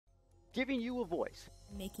giving you a voice.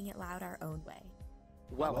 Making it loud our own way.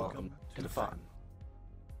 Welcome to the fun.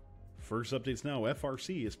 First Updates Now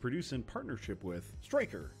FRC is produced in partnership with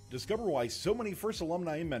Stryker. Discover why so many First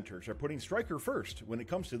alumni and mentors are putting Stryker first when it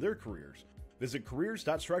comes to their careers. Visit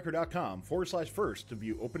careers.stryker.com/first to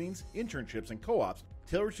view openings, internships, and co-ops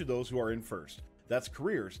tailored to those who are in First. That's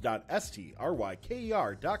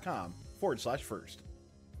careers.stryker.com/first.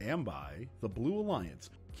 And by the Blue Alliance.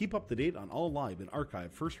 Keep up to date on all live and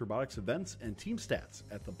archived First Robotics events and team stats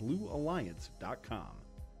at thebluealliance.com.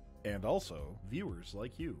 And also, viewers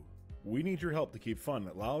like you. We need your help to keep fun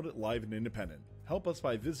loud, live, and independent. Help us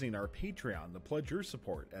by visiting our Patreon to pledge your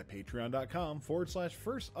support at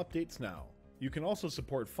patreon.com/First Updates Now. You can also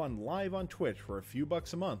support fun live on Twitch for a few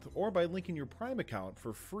bucks a month or by linking your Prime account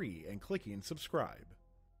for free and clicking subscribe.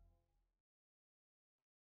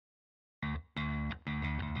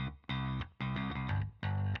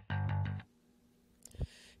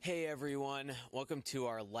 Hey everyone, welcome to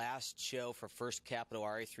our last show for First Capital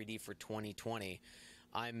Ri3D for 2020.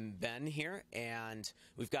 I'm Ben here, and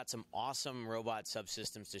we've got some awesome robot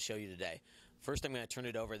subsystems to show you today. First, I'm going to turn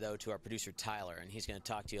it over, though, to our producer, Tyler, and he's going to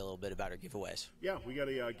talk to you a little bit about our giveaways. Yeah, we got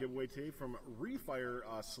a giveaway today from Refire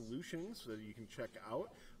Solutions that you can check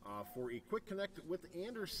out for a quick connect with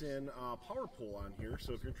Anderson power pole on here.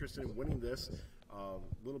 So if you're interested in winning this a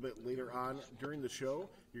little bit later on during the show,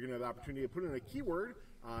 you're going to have the opportunity to put in a keyword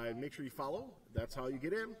and make sure you follow. That's how you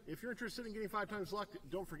get in. If you're interested in getting 5 times luck,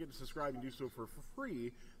 don't forget to subscribe and do so for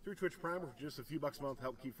free through Twitch Prime for just a few bucks a month.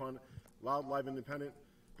 Help keep fun, loud, live, independent.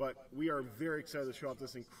 But we are very excited to show off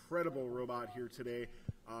this incredible robot here today.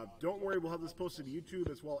 Don't worry, we'll have this posted to YouTube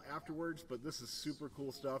as well afterwards, but this is super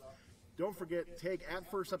cool stuff. Don't forget, tag at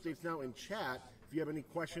First Updates Now in chat. If you have any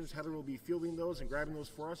questions, Heather will be fielding those and grabbing those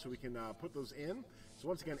for us so we can put those in. So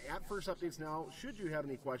once again, at First Updates Now, should you have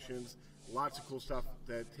any questions, lots of cool stuff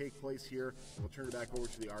that take place here. And we'll turn it back over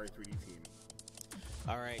to the Ri3D team.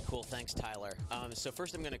 All right, cool. Thanks, Tyler. So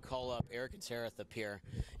first I'm going to call up Eric and Sarah up here,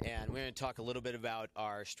 and we're going to talk a little bit about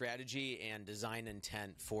our strategy and design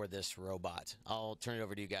intent for this robot. I'll turn it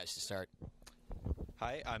over to you guys to start.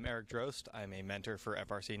 Hi, I'm Eric Drost. I'm a mentor for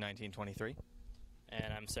FRC 1923.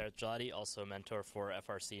 And I'm Sarah Gelati, also a mentor for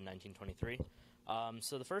FRC 1923.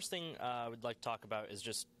 So the first thing I would like to talk about is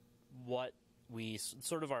just what we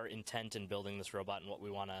sort of our intent in building this robot and what we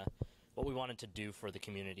wanted to do for the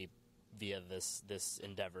community via this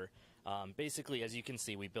endeavor. Basically, as you can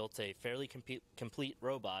see, we built a fairly complete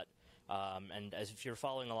robot, and as if you're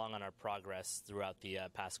following along on our progress throughout the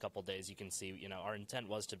past couple days, you can see, our intent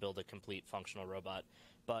was to build a complete functional robot.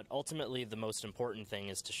 But ultimately, the most important thing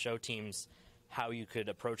is to show teams how you could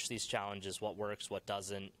approach these challenges, what works, what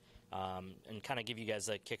doesn't, and kind of give you guys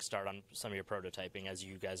a kickstart on some of your prototyping as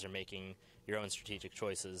you guys are making your own strategic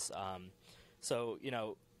choices.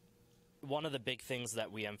 One of the big things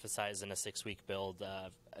that we emphasize in a 6-week build,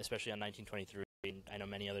 especially on 1923, and I know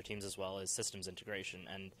many other teams as well, is systems integration.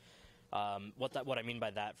 And what I mean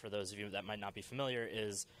by that, for those of you that might not be familiar,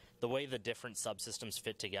 is the way the different subsystems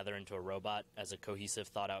fit together into a robot as a cohesive,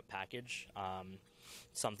 thought-out package.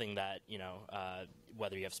 Something that,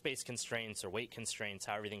 whether you have space constraints or weight constraints,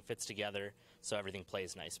 how everything fits together so everything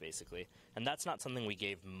plays nice, basically. And that's not something we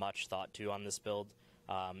gave much thought to on this build.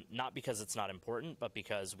 Not because it's not important, but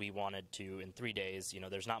because we wanted to, in 3 days,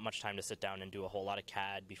 there's not much time to sit down and do a whole lot of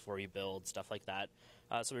CAD before you build, stuff like that.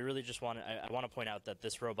 So we really just I want to point out that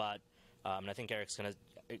this robot, and I think Eric's going to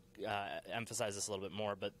emphasize this a little bit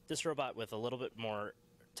more, but this robot with a little bit more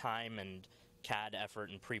time and CAD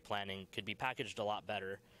effort and pre-planning could be packaged a lot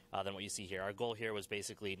better than what you see here. Our goal here was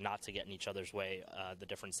basically not to get in each other's way, the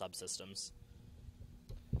different subsystems.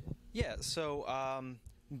 Yeah, so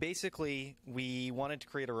basically we wanted to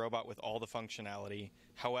create a robot with all the functionality.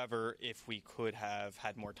 However, if we could have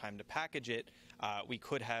had more time to package it, we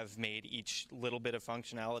could have made each little bit of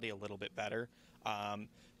functionality a little bit better.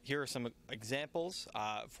 Here are some examples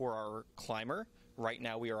for our climber. Right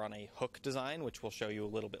now we are on a hook design, which we'll show you a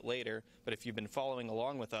little bit later, but if you've been following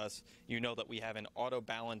along with us, you know that we have an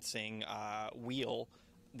auto-balancing wheel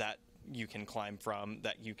that you can climb from,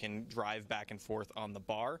 that you can drive back and forth on the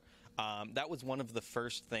bar. That was one of the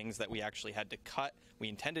first things that we actually had to cut. We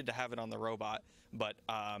intended to have it on the robot, but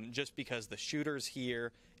just because the shooter's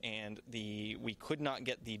here and we could not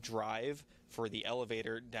get the drive for the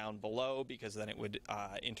elevator down below because then it would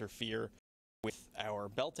interfere with our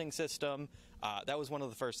belting system. That was one of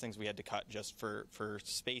the first things we had to cut just for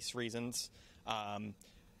space reasons.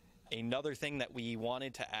 Another thing that we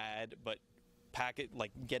wanted to add, but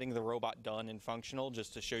getting the robot done and functional,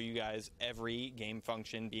 just to show you guys every game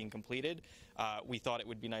function being completed, we thought it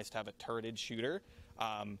would be nice to have a turreted shooter.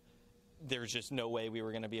 there's just no way we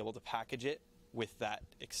were going to be able to package it with that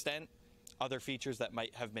extent. Other features that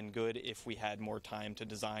might have been good if we had more time to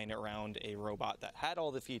design around a robot that had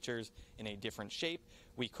all the features in a different shape,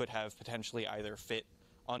 we could have potentially either fit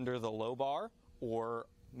under the low bar or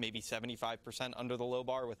maybe 75% under the low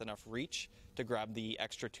bar with enough reach to grab the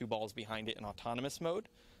extra 2 balls behind it in autonomous mode.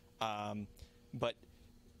 But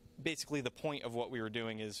basically the point of what we were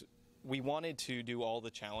doing is we wanted to do all the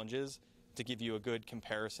challenges to give you a good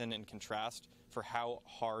comparison and contrast for how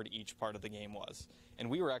hard each part of the game was. And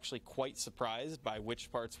we were actually quite surprised by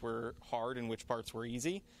which parts were hard and which parts were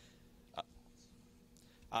easy.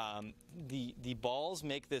 The balls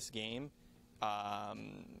make this game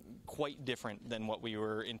quite different than what we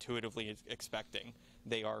were intuitively expecting.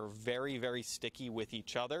 They are very, very sticky with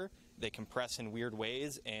each other. They compress in weird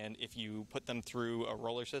ways, and if you put them through a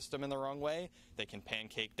roller system in the wrong way, they can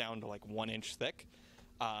pancake down to like 1 inch thick.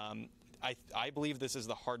 I believe this is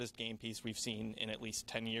the hardest game piece we've seen in at least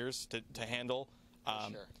 10 years to handle.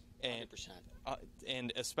 Sure. 100%.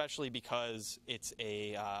 And especially because it's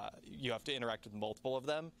you have to interact with multiple of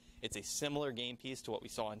them. It's a similar game piece to what we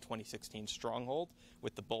saw in 2016 Stronghold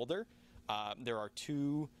with the boulder. There are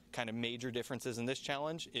 2 kind of major differences in this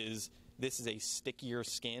challenge. This is a stickier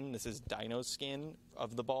skin. This is Dino's skin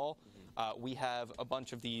of the ball. We have a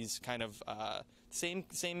bunch of these kind of same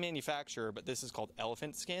manufacturer, but this is called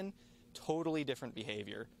elephant skin. Totally different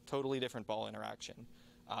behavior, totally different ball interaction.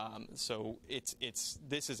 So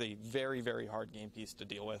this is a very, very hard game piece to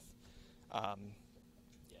deal with.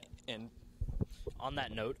 And on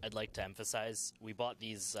that note, I'd like to emphasize we bought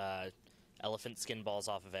these elephant skin balls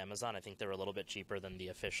off of Amazon. I think they were a little bit cheaper than the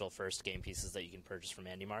official first game pieces that you can purchase from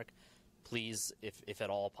AndyMark. Please, if at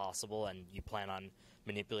all possible, and you plan on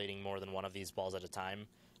manipulating more than one of these balls at a time,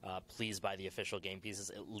 please buy the official game pieces,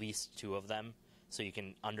 at least 2 of them, so you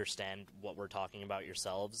can understand what we're talking about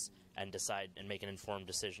yourselves and decide and make an informed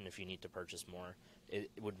decision if you need to purchase more. It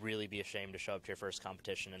would really be a shame to show up to your first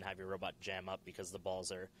competition and have your robot jam up because the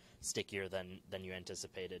balls are stickier than you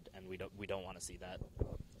anticipated, and we don't want to see that.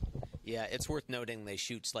 Yeah, it's worth noting they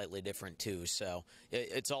shoot slightly different too, so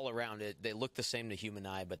it's all around it. They look the same to human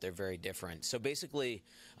eye, but they're very different. So basically,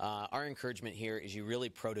 our encouragement here is you really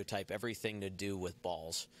prototype everything to do with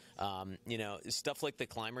balls. You know, stuff like the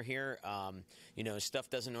climber here, you know, stuff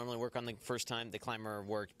doesn't normally work on the first time. The climber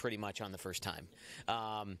worked pretty much on the first time.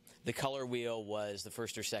 The color wheel was the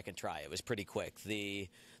first or second try. It was pretty quick.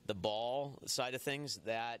 The ball side of things,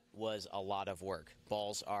 that was a lot of work.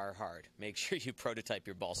 Balls are hard. Make sure you prototype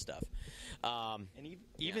your ball stuff. And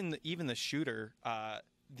even the shooter,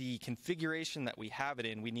 the configuration that we have it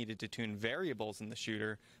in, we needed to tune variables in the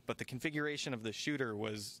shooter, but the configuration of the shooter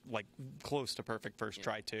was like close to perfect first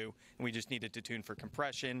try too, and we just needed to tune for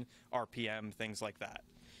compression, RPM, things like that.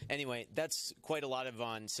 Anyway, that's quite a lot of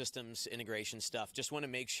on systems integration stuff. Just want to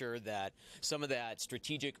make sure that some of that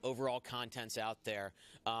strategic overall content's out there.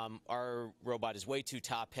 Our robot is way too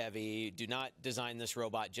top heavy. Do not design this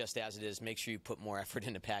robot just as it is. Make sure you put more effort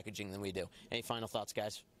into packaging than we do. Any final thoughts,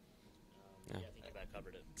 guys? Yeah, I think I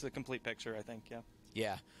covered it. It's a complete picture, I think, yeah.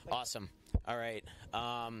 Yeah, awesome. All right.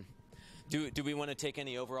 Do we want to take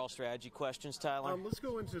any overall strategy questions, Tyler? Let's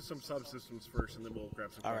go into some subsystems first, and then we'll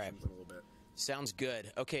grab some questions in a little bit. Sounds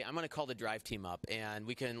good. Okay, I'm going to call the drive team up, and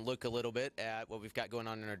we can look a little bit at what we've got going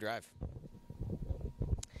on in our drive.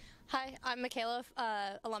 Hi, I'm Michaela,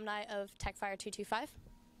 alumni of TechFire 225.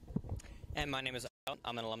 And my name is Al.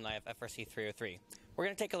 I'm an alumni of FRC 303. We're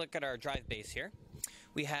going to take a look at our drive base here.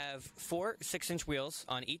 We have 4 6-inch wheels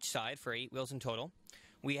on each side for 8 wheels in total.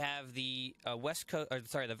 We have the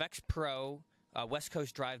the Vex Pro West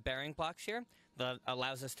Coast drive bearing blocks here that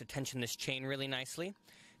allows us to tension this chain really nicely.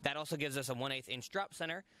 That also gives us a 1/8 inch drop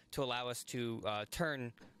center to allow us to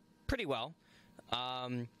turn pretty well.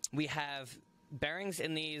 We have bearings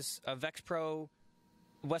in these Vex Pro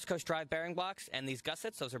West Coast drive bearing blocks and these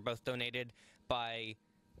gussets. Those are both donated by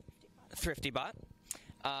ThriftyBot.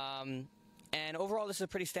 And overall, this is a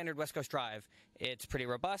pretty standard West Coast drive. It's pretty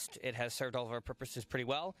robust. It has served all of our purposes pretty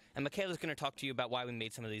well. And Michaela's going to talk to you about why we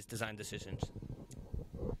made some of these design decisions.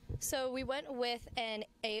 So we went with an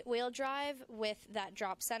 8-wheel drive with that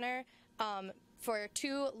drop center for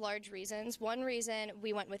 2 large reasons. One reason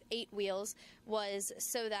we went with 8 wheels was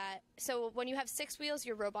so when you have 6 wheels,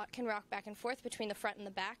 your robot can rock back and forth between the front and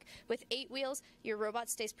the back. With 8 wheels, your robot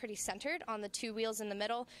stays pretty centered on the 2 wheels in the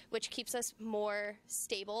middle, which keeps us more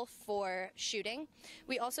stable for shooting.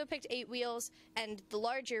 We also picked 8 wheels and the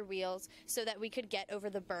larger wheels so that we could get over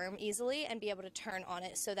the berm easily and be able to turn on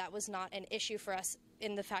it, so that was not an issue for us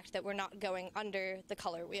in the fact that we're not going under the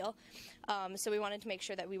color wheel. So we wanted to make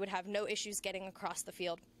sure that we would have no issues getting across the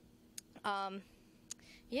field.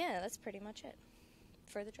 Yeah, that's pretty much it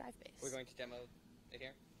for the drive base. We're going to demo it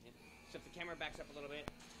here. Yeah. So if the camera backs up a little bit,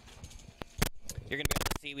 you're going to be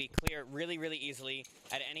able to see we clear really, really easily.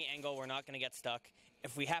 At any angle, we're not going to get stuck.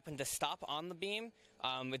 If we happen to stop on the beam,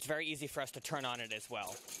 it's very easy for us to turn on it as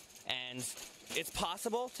well. And it's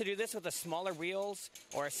possible to do this with the smaller wheels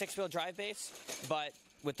or a 6-wheel drive base, but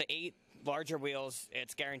with the 8 larger wheels,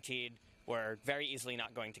 it's guaranteed we're very easily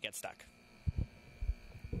not going to get stuck.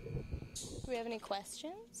 Do we have any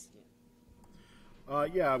questions?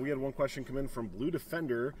 Yeah, we had one question come in from Blue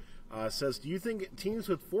Defender. Says, do you think teams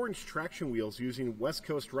with 4-inch traction wheels using West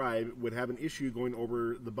Coast Ride would have an issue going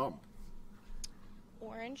over the bump?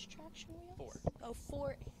 Orange traction wheels? 4. Oh,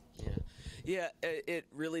 4. Yeah, it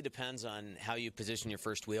really depends on how you position your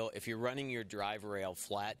first wheel. If you're running your drive rail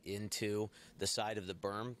flat into the side of the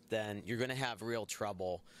berm, then you're going to have real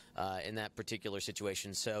trouble in that particular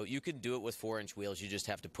situation. So you could do it with 4-inch wheels. You just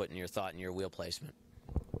have to put in your thought in your wheel placement.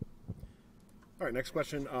 All right, next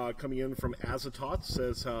question coming in from Azatoth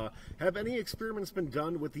says, have any experiments been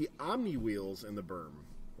done with the Omni wheels in the berm?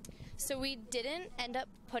 So we didn't end up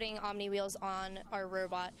putting Omni wheels on our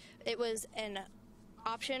robot. It was an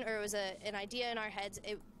option, or it was an idea in our heads.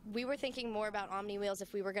 We were thinking more about Omni wheels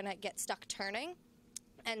if we were going to get stuck turning.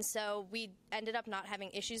 And so we ended up not having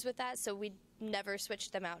issues with that, so we never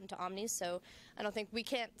switched them out into Omnis. So I don't think we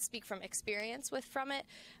can't speak from experience from it,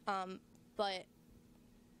 but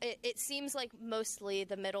it seems like mostly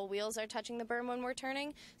the middle wheels are touching the berm when we're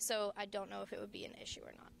turning, so I don't know if it would be an issue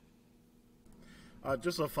or not.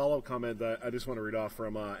 Just a follow-up comment that I just want to read off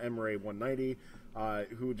from MRA190,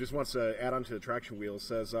 who just wants to add on to the traction wheels,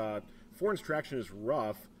 says, 4-inch traction is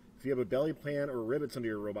rough. If you have a belly pan or rivets under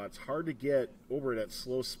your robot, it's hard to get over it at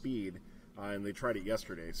slow speed, and they tried it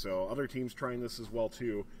yesterday. So other teams trying this as well,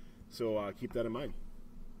 too, so keep that in mind.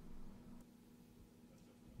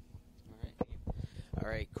 All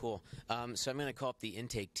right, cool. So I'm going to call up the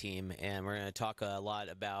intake team, and we're going to talk a lot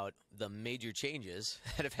about the major changes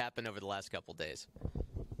that have happened over the last couple days.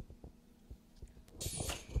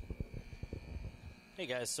 Hey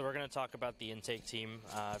guys, so we're going to talk about the intake team.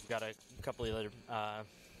 I've got a couple of other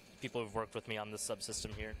people who've worked with me on this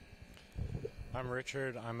subsystem here. I'm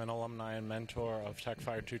Richard. I'm an alumni and mentor of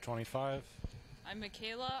TechFire 225. I'm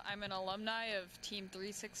Michaela. I'm an alumni of Team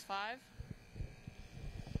 365.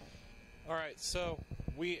 All right, so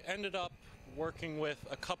we ended up working with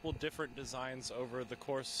a couple different designs over the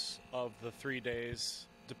course of the 3 days,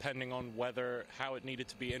 depending on how it needed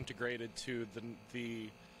to be integrated to the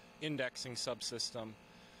indexing subsystem.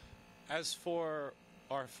 As for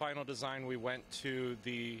our final design, we went to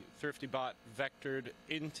the ThriftyBot vectored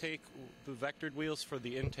intake, the vectored wheels for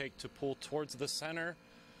the intake to pull towards the center,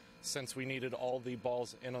 since we needed all the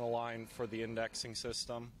balls in a line for the indexing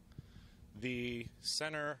system. The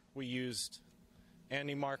center, we used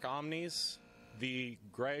Andy Mark Omnis, the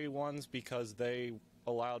gray ones because they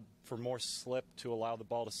allowed for more slip to allow the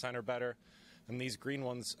ball to center better, and these green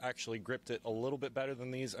ones actually gripped it a little bit better than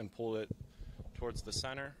these and pulled it towards the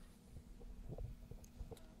center.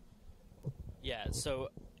 Yeah, so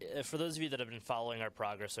for those of you that have been following our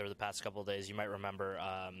progress over the past couple of days, you might remember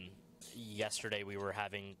yesterday we were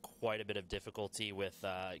having quite a bit of difficulty with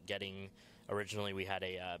getting. Originally, we had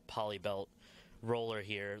a poly belt roller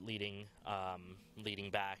here leading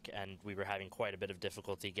back, and we were having quite a bit of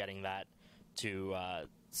difficulty getting that to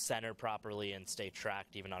center properly and stay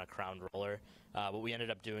tracked even on a crowned roller. What we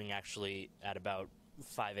ended up doing actually at about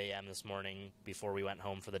 5 a.m. this morning, before we went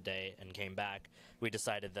home for the day and came back, we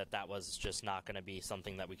decided that that was just not going to be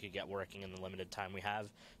something that we could get working in the limited time we have.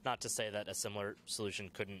 Not to say that a similar solution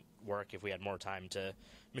couldn't work if we had more time to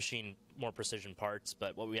machine more precision parts,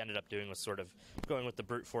 but what we ended up doing was sort of going with the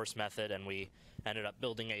brute force method, and we ended up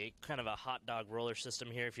building a kind of a hot dog roller system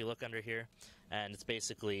here, if you look under here, and it's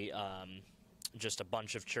basically just a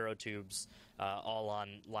bunch of churro tubes all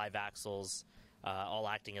on live axles, all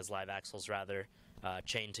acting as live axles rather,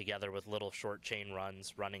 chained together with little short chain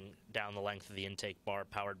runs running down the length of the intake bar,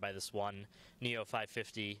 powered by this one Neo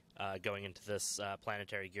 550 going into this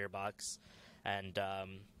planetary gearbox. And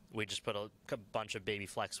we just put a bunch of baby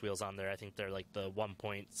flex wheels on there. I think they're like the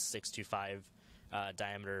 1.625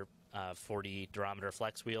 diameter 40 durometer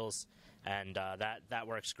flex wheels, and that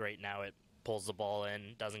works great now. It pulls the ball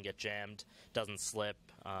in, doesn't get jammed, doesn't slip,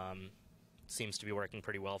 seems to be working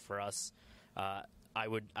pretty well for us. I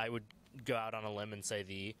would go out on a limb and say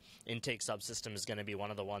the intake subsystem is going to be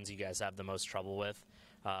one of the ones you guys have the most trouble with.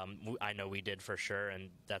 I know we did for sure, and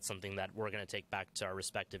that's something that we're going to take back to our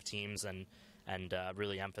respective teams and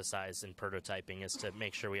really emphasize in prototyping, is to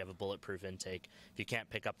make sure we have a bulletproof intake. If you can't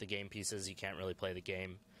pick up the game pieces, you can't really play the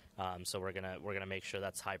game. So we're gonna make sure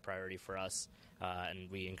that's high priority for us. and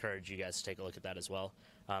we encourage you guys to take a look at that as well.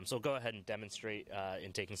 So we'll go ahead and demonstrate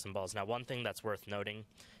in taking some balls. Now, one thing that's worth noting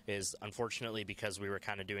is, unfortunately, because we were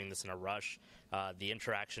kind of doing this in a rush, the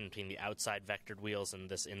interaction between the outside vectored wheels and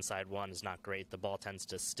this inside one is not great. The ball tends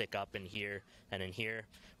to stick up in here and in here.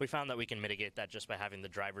 We found that we can mitigate that just by having the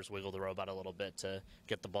drivers wiggle the robot a little bit to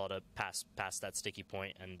get the ball to pass past that sticky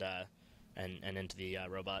point and into the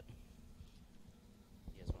robot.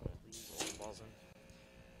 You guys want to roll the balls in?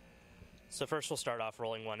 So first we'll start off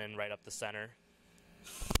rolling one in right up the center.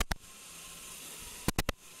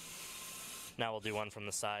 Now we'll do one from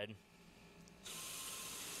the side.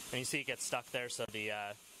 And you see it gets stuck there, so the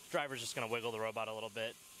driver's just going to wiggle the robot a little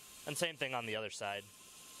bit. And same thing on the other side.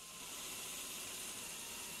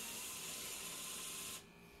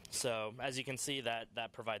 So as you can see, that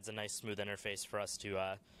provides a nice smooth interface for us to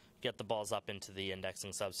get the balls up into the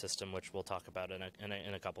indexing subsystem, which we'll talk about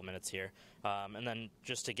in a couple minutes here. And then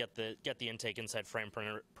just to get the intake inside frame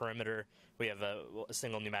perimeter, we have a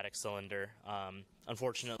single pneumatic cylinder.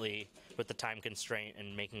 Unfortunately, with the time constraint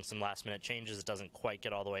and making some last-minute changes, it doesn't quite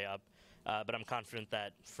get all the way up. But I'm confident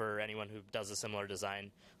that for anyone who does a similar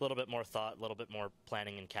design, a little bit more thought, a little bit more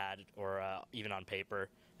planning in CAD or even on paper,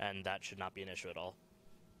 and that should not be an issue at all.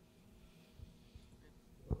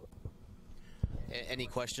 Any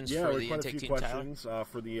questions yeah, for we the quite a intake few team, questions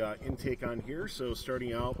for the intake on here. So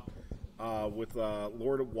starting out with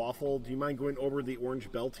Lord Waffle, do you mind going over the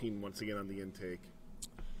orange belting once again on the intake?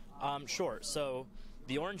 Sure. So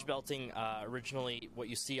the orange belting, originally what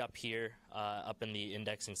you see up here, up in the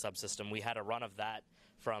indexing subsystem, we had a run of that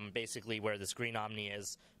from basically where this green Omni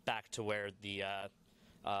is back to where the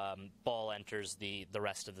ball enters the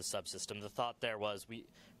rest of the subsystem. The thought there was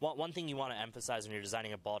one thing you want to emphasize when you're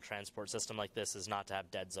designing a ball transport system like this is not to have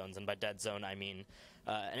dead zones. And by dead zone, I mean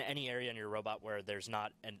any area in your robot where there's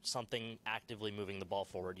not something actively moving the ball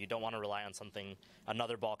forward. You don't want to rely on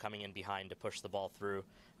another ball coming in behind to push the ball through.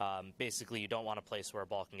 Basically, you don't want a place where a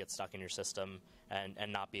ball can get stuck in your system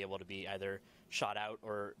and not be able to be either shot out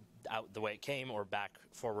or out the way it came or back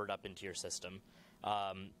forward up into your system.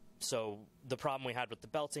 So the problem we had with the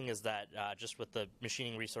belting is that just with the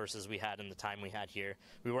machining resources we had and the time we had here,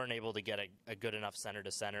 we weren't able to get a good enough center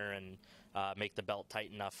to center and make the belt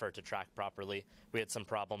tight enough for it to track properly. We had some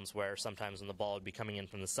problems where sometimes when the ball would be coming in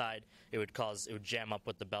from the side, it would jam up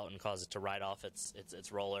with the belt and cause it to ride off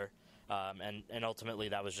its roller. And ultimately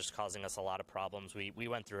that was just causing us a lot of problems. We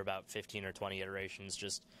went through about 15 or 20 iterations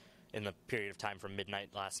just in the period of time from midnight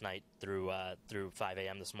last night through 5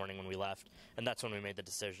 a.m. this morning when we left. And that's when we made the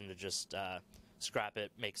decision to just scrap it,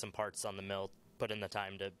 make some parts on the mill, put in the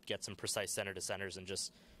time to get some precise center to centers, and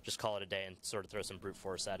just call it a day and sort of throw some brute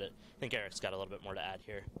force at it. I think Eric's got a little bit more to add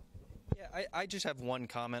here. Yeah, I just have one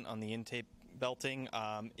comment on the intake belting.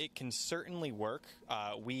 It can certainly work.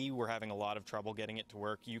 We were having a lot of trouble getting it to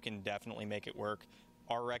work. You can definitely make it work.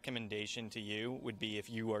 Our recommendation to you would be if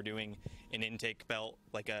you are doing an intake belt,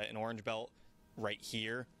 like an orange belt right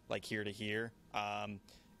here, like here to here,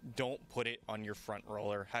 don't put it on your front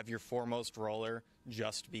roller. Have your foremost roller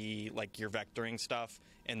just be like your vectoring stuff,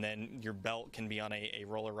 and then your belt can be on a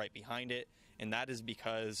roller right behind it. And that is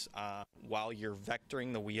because while you're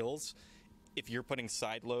vectoring the wheels, if you're putting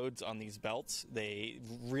side loads on these belts, they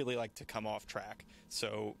really like to come off track.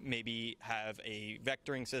 So maybe have a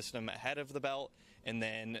vectoring system ahead of the belt, and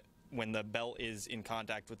then when the belt is in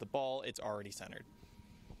contact with the ball, it's already centered.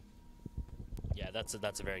 Yeah, that's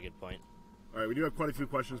a very good point. All right, we do have quite a few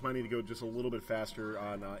questions. Might need to go just a little bit faster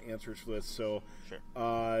on answers for this. So, sure.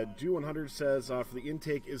 Do100 says, for the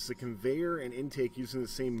intake, is the conveyor and intake using the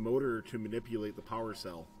same motor to manipulate the power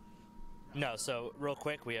cell? No, so real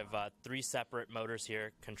quick, we have 3 separate motors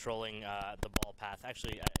here controlling the ball path.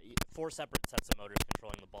 Actually, 4 separate sets of motors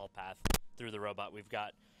controlling the ball path through the robot. We've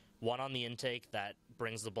got one on the intake that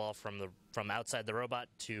brings the ball from outside the robot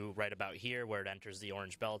to right about here where it enters the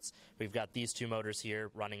orange belts. We've got these 2 motors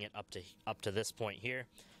here running it up to this point here.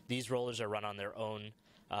 These rollers are run on their own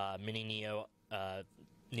mini Neo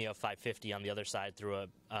 550 on the other side through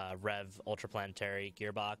a Rev ultraplanetary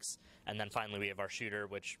gearbox. And then finally we have our shooter,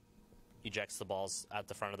 which ejects the balls at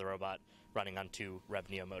the front of the robot running on 2 Rev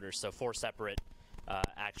Neo motors. So 4 separate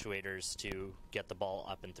actuators to get the ball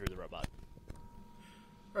up and through the robot.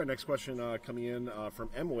 All right, next question coming in from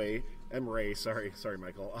M-Ray, sorry,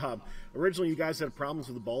 Michael. Originally, you guys had problems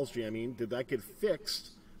with the balls jamming. Did that get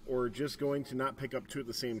fixed, or just going to not pick up 2 at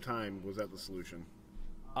the same time? Was that the solution?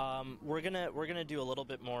 We're gonna do a little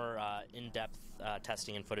bit more in-depth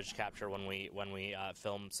testing and footage capture when we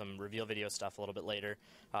film some reveal video stuff a little bit later.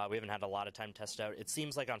 We haven't had a lot of time to test out. It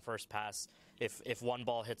seems like on first pass, if one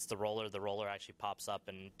ball hits the roller actually pops up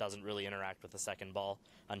and doesn't really interact with the second ball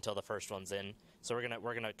until the first one's in. So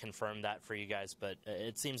we're gonna confirm that for you guys. But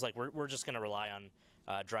it seems like we're just gonna rely on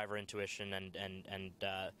driver intuition and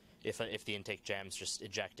if the intake jams, just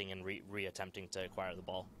ejecting and re-attempting to acquire the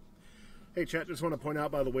ball. Hey, chat, just want to point out,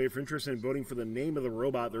 by the way, if you're interested in voting for the name of the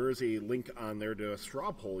robot, there is a link on there to a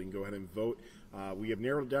straw poll. You can go ahead and vote. We have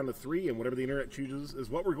narrowed it down to 3, and whatever the internet chooses is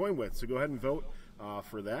what we're going with. So go ahead and vote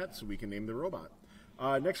for that so we can name the robot.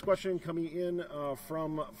 Next question coming in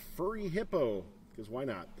from Furry Hippo, because why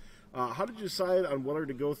not? How did you decide on whether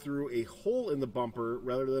to go through a hole in the bumper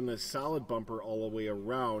rather than a solid bumper all the way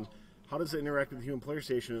around? How does it interact with the human player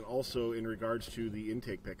station, and also in regards to the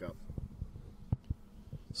intake pickup?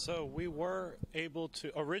 So we were able to,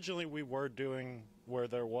 originally we were doing where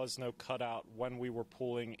there was no cutout when we were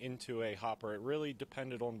pulling into a hopper. It really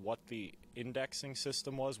depended on what the indexing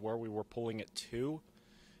system was, where we were pulling it to.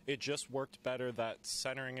 It just worked better, that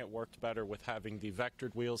centering it worked better with having the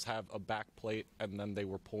vectored wheels have a back plate and then they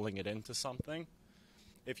were pulling it into something.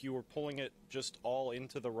 If you were pulling it just all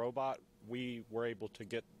into the robot, we were able to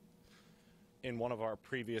get, in one of our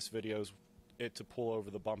previous videos, it to pull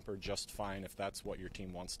over the bumper just fine if that's what your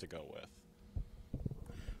team wants to go with. All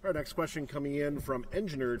right, next question coming in from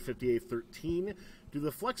Engineered5813. Do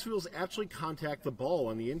the flex wheels actually contact the ball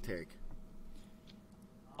on the intake?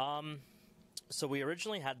 So we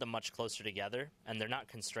originally had them much closer together, and they're not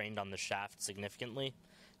constrained on the shaft significantly.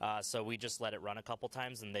 So we just let it run a couple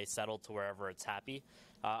times, and they settled to wherever it's happy.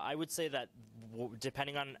 I would say that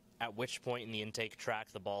depending on at which point in the intake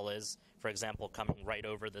track the ball is, for example, coming right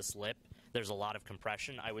over this lip, there's a lot of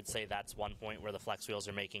compression. I would say that's one point where the flex wheels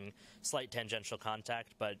are making slight tangential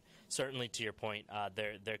contact, but certainly to your point,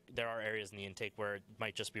 there are areas in the intake where it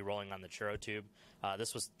might just be rolling on the churro tube.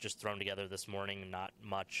 This was just thrown together this morning, and not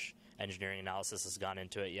much engineering analysis has gone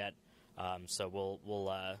into it yet. So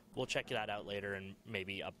we'll check that out later and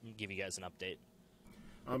maybe give you guys an update.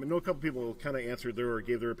 I know a couple people kind of answered or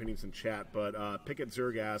gave their opinions in chat, but Pickett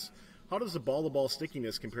Zerg asks, how does the ball-to-ball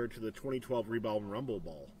stickiness compare to the 2012 Rebound Rumble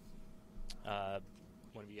ball?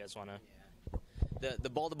 One of you guys want to? The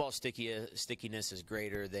ball-to-ball stickiness is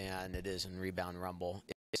greater than it is in Rebound Rumble.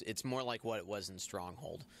 It's more like what it was in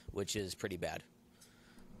Stronghold, which is pretty bad.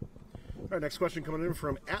 All right, next question coming in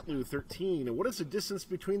from Atlu13. What is the distance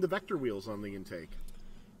between the vector wheels on the intake?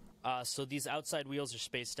 So these outside wheels are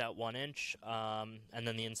spaced out 1 inch, and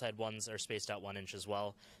then the inside ones are spaced out 1 inch as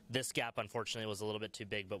well. This gap, unfortunately, was a little bit too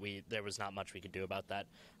big, but there was not much we could do about that.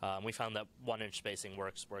 We found that 1 inch spacing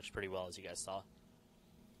works pretty well, as you guys saw.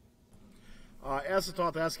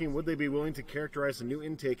 Asatoth asking, would they be willing to characterize the new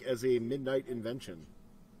intake as a midnight invention?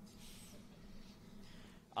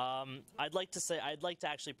 I'd like to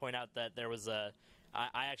actually point out that there was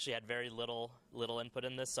I actually had very little input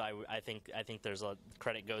in this, so I think there's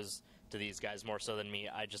credit goes to these guys more so than me.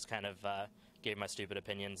 I just kind of gave my stupid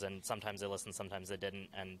opinions, and sometimes they listened, sometimes they didn't,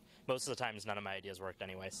 and most of the times none of my ideas worked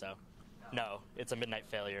anyway. So, no, it's a midnight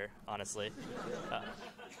failure, honestly.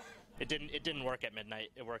 It didn't work at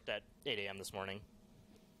midnight. It worked at 8 a.m. this morning.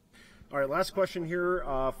 All right, last question here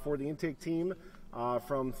for the intake team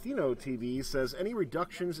from Theno TV says, any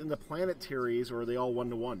reductions in the planetaries, or are they all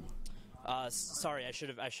 1-to-1? Sorry, I should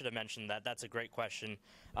have mentioned that. That's a great question.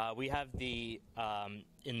 We have in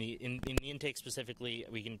the intake specifically.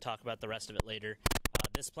 We can talk about the rest of it later.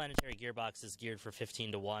 This planetary gearbox is geared for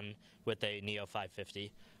 15-to-1 with a Neo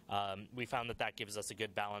 550. We found that gives us a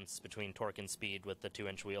good balance between torque and speed with the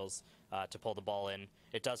 2-inch wheels to pull the ball in.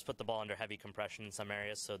 It does put the ball under heavy compression in some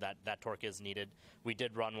areas, so that torque is needed. We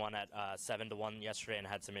did run one at 7-to-1 yesterday and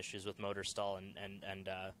had some issues with motor stall, and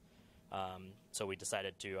so we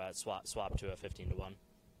decided to swap to a 15-to-1.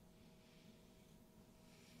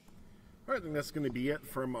 All right, I think that's going to be it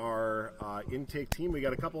from our intake team. We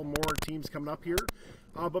got a couple more teams coming up here.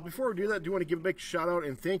 But before we do that, I do want to give a big shout out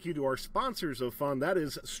and thank you to our sponsors of fun. That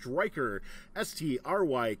is Stryker,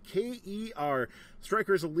 Stryker.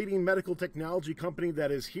 Stryker is a leading medical technology company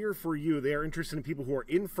that is here for you. They are interested in people who are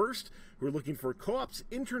in first, who are looking for co-ops,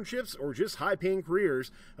 internships, or just high-paying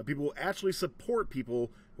careers. People who actually support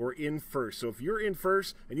people who are in first. So if you're in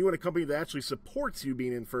first and you want a company that actually supports you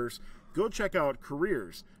being in first, go check out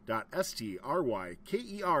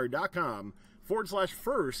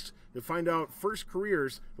careers.stryker.com/first to find out first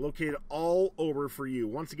careers located all over for you.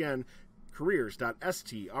 Once again,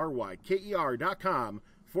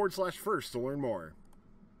 careers.stryker.com/first to learn more.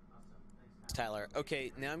 Tyler.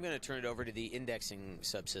 Okay, now I'm going to turn it over to the indexing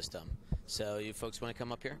subsystem. So you folks want to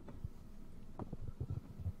come up here?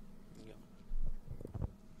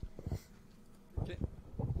 Okay.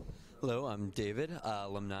 Hello, I'm David,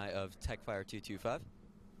 alumni of TechFire 225.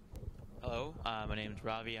 Hello, my name is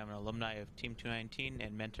Ravi. I'm an alumni of Team 219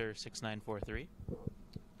 and mentor 6943.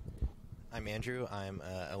 I'm Andrew. I'm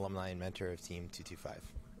an alumni and mentor of Team 225.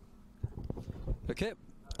 Okay,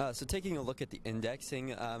 so taking a look at the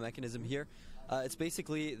indexing mechanism here, it's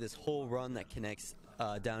basically this whole run that connects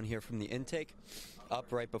down here from the intake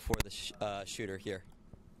up right before the shooter here.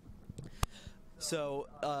 So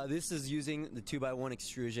this is using the 2x1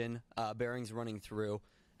 extrusion, bearings running through,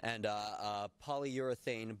 and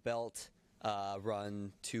polyurethane belt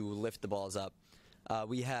run to lift the balls up.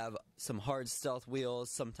 We have some hard stealth wheels,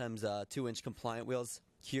 sometimes 2-inch compliant wheels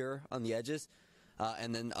here on the edges,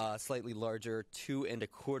 and then a slightly larger 2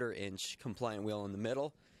 1/4-inch compliant wheel in the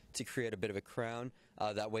middle to create a bit of a crown.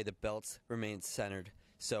 That way the belt remains centered,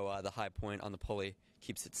 so the high point on the pulley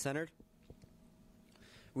keeps it centered.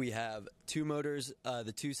 We have 2 motors,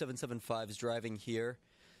 the two 775s driving here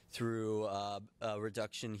through a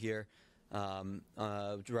reduction here,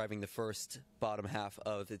 driving the first bottom half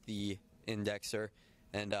of the indexer,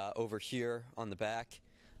 and over here on the back,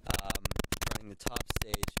 running the top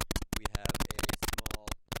stage, we have a small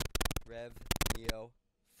Rev Neo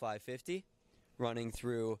 550 running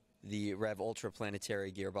through the Rev Ultra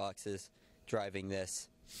planetary gearboxes, driving this.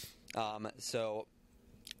 So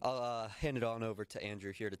I'll hand it on over to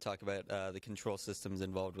Andrew here to talk about the control systems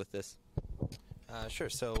involved with this. Sure.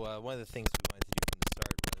 So one of the things we wanted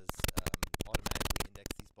to do from the start was automatically index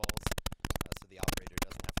these balls, so the operator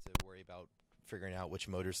doesn't have to worry about figuring out which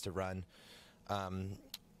motors to run.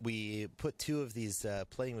 We put 2 of these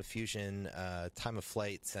plating with fusion time of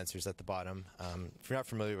flight sensors at the bottom. If you're not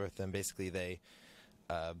familiar with them, basically they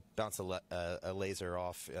bounce a laser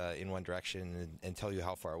off in one direction and tell you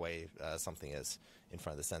how far away something is in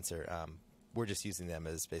front of the sensor. We're just using them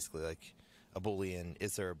as basically like a Boolean,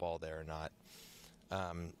 is there a ball there or not?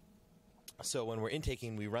 So when we're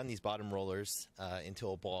intaking, we run these bottom rollers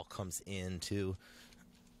until a ball comes into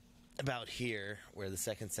about here where the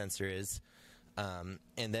second sensor is. And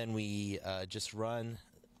then we just run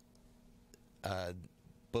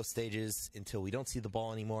both stages until we don't see the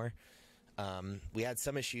ball anymore. We had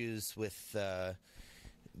some issues with the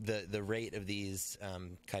rate of these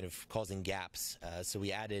kind of causing gaps, so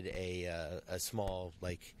we added a small,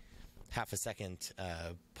 like, half a second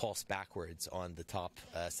pulse backwards on the top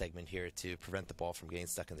segment here to prevent the ball from getting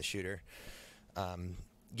stuck in the shooter.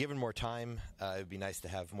 Given more time, it would be nice to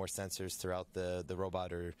have more sensors throughout the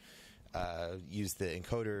robot, or use the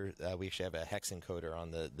encoder. We actually have a hex encoder on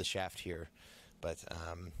the shaft here, but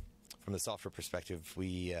from the software perspective,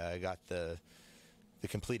 we got the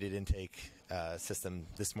completed intake system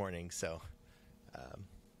this morning. So,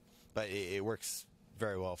 but it works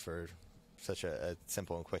very well for such a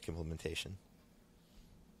simple and quick implementation.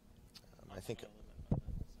 I think.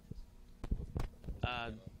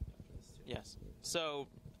 Yes. So,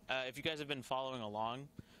 if you guys have been following along,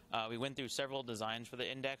 we went through several designs for the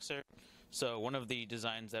indexer. So one of the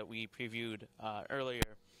designs that we previewed earlier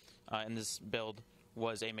in this build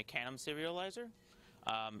was a Mecanum serializer.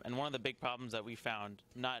 And one of the big problems that we found,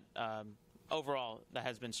 not overall, that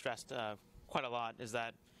has been stressed quite a lot, is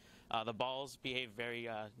that the balls behave very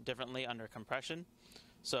differently under compression.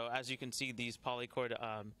 So as you can see, these polycord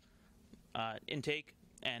intake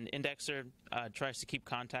and indexer tries to keep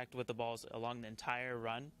contact with the balls along the entire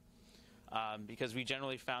run, because we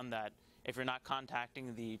generally found that if you're not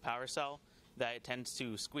contacting the power cell, that it tends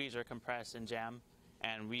to squeeze or compress and jam,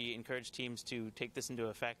 and we encourage teams to take this into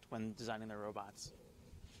effect when designing their robots.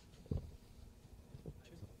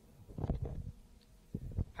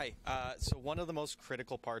 Hi. So one of the most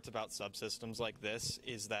critical parts about subsystems like this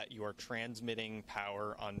is that you are transmitting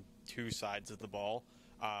power on 2 sides of the ball.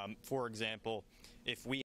 For example, if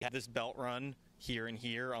we had this belt run here and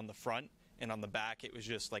here on the front, and on the back it was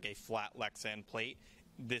just like a flat Lexan plate,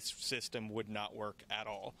 this system would not work at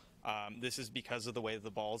all. This is because of the way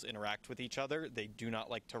the balls interact with each other. They do not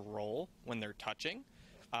like to roll when they're touching.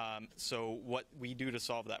 So what we do to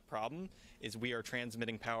solve that problem is we are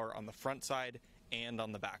transmitting power on the front side and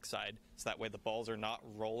on the back side. So that way the balls are not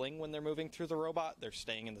rolling when they're moving through the robot. They're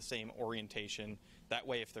staying in the same orientation. That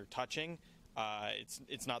way if they're touching,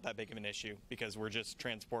 it's not that big of an issue, because we're just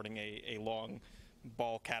transporting a long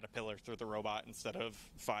ball caterpillar through the robot instead of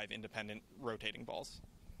 5 independent rotating balls.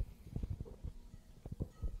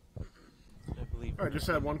 All right, just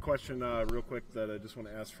had one question real quick that I just want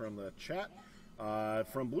to ask from the chat.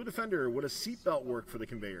 From Blue Defender, would a seatbelt work for the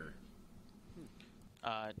conveyor?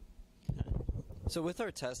 So with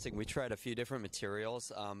our testing, we tried a few different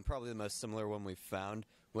materials. Probably the most similar one we found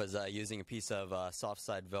was using a piece of soft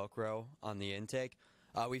side Velcro on the intake.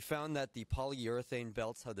 We found that the polyurethane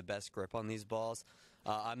belts have the best grip on these balls.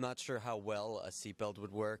 I'm not sure how well a seat belt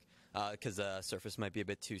would work because the surface might be a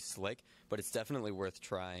bit too slick, but it's definitely worth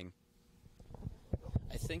trying.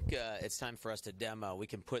 I think it's time for us to demo. We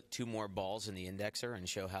can put 2 more balls in the indexer and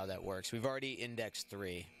show how that works. We've already indexed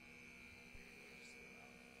 3.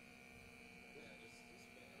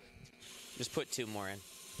 Just put 2 more in.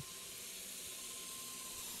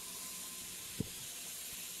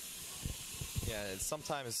 Yeah,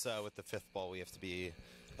 sometimes with the 5th ball we have to be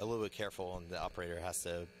a little bit careful, and the operator has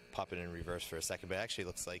to pop it in reverse for a second, but it actually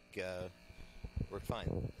looks like worked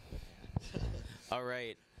fine. All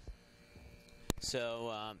right.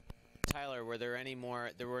 So, Tyler, were there any more?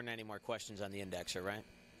 There weren't any more questions on the indexer, right?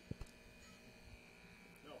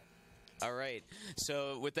 No. All right.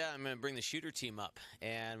 So with that, I'm going to bring the shooter team up,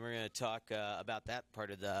 and we're going to talk about that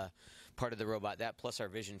part of the robot, that plus our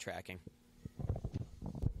vision tracking.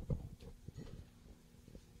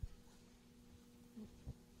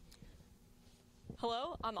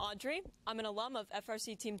 Hello, I'm Audrey. I'm an alum of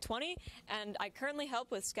FRC Team 20, and I currently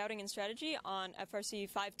help with scouting and strategy on FRC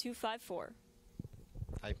 5254.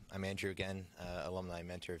 Hi, I'm Andrew again, alumni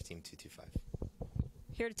mentor of Team 225.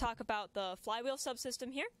 Here to talk about the flywheel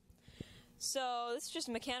subsystem here. So this is just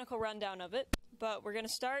a mechanical rundown of it, but we're going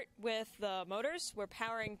to start with the motors. We're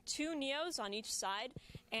powering 2 Neos on each side,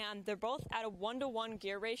 and they're both at a 1-to-1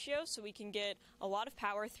 gear ratio, so we can get a lot of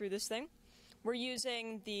power through this thing. We're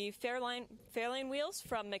using the Fairlane wheels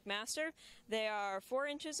from McMaster. They are 4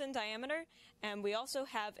 inches in diameter, and we also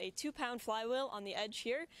have a 2-pound flywheel on the edge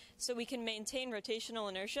here, so we can maintain rotational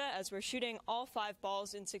inertia as we're shooting all 5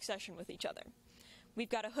 balls in succession with each other. We've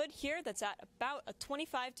got a hood here that's at about a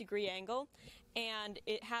 25-degree angle, and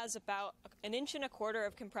it has about 1.25 inches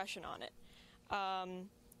of compression on it.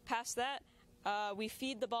 Past that, we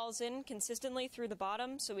feed the balls in consistently through the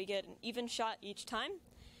bottom, so we get an even shot each time.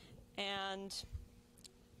 And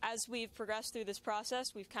as we've progressed through this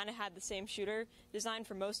process, we've kind of had the same shooter design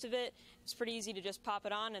for most of it. It's pretty easy to just pop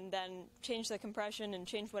it on and then change the compression and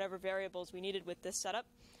change whatever variables we needed with this setup.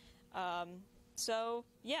 So,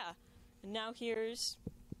 yeah. And now here's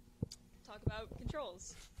talk about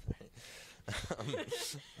controls.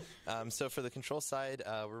 So for the control side,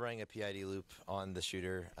 we're running a PID loop on the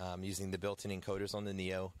shooter using the built-in encoders on the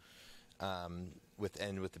Neo. With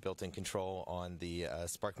the built-in control on the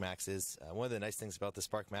Spark Maxes. One of the nice things about the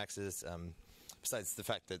Spark Maxes, besides the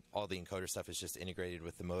fact that all the encoder stuff is just integrated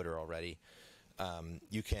with the motor already,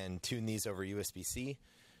 you can tune these over USB-C,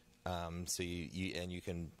 so you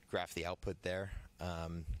can graph the output there.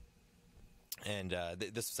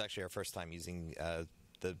 This was actually our first time using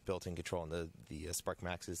the built-in control on the Spark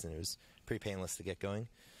Maxes, and it was pretty painless to get going.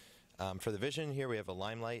 For the vision here, we have a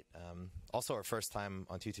Limelight. Also our first time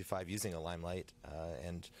on 225 using a Limelight,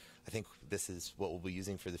 and I think this is what we'll be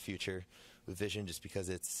using for the future with vision, just because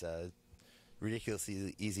it's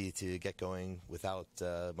ridiculously easy to get going without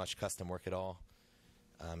much custom work at all,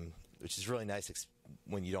 which is really nice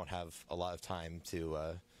when you don't have a lot of time to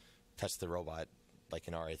touch the robot like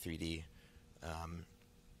in Ri3D. On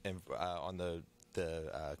the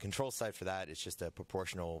control side for that, it's just a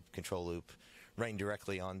proportional control loop running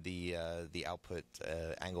directly on the output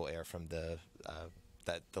angle air from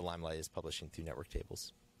that the Limelight is publishing through network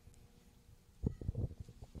tables.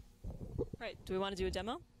 Right. Do we want to do a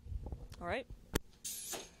demo? All right.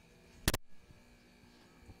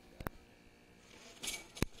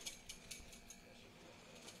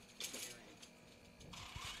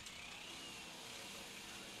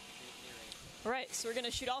 All right. So we're going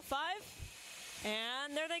to shoot all 5,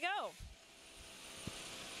 and there they go.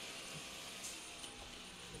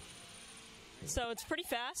 So it's pretty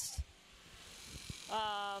fast.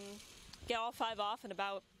 Get all 5 off in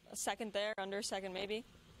about a second there, under a second maybe.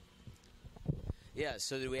 Yeah,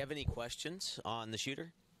 so do we have any questions on the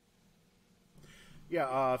shooter? Yeah,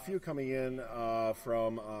 a few coming in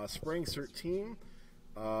from Spring Cert Team.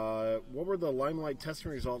 What were the Limelight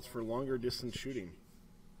testing results for longer distance shooting?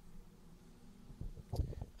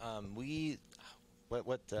 Do you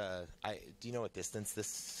know what distance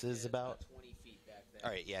this is about? 20 feet back there.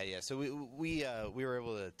 All right, yeah. So we were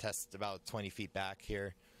able to test about 20 feet back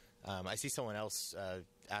here. I see someone else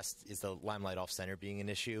asked, is the Limelight off center being an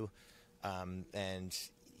issue? And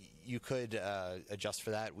you could adjust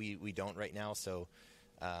for that. We don't right now, so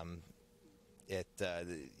it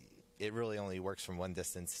really only works from one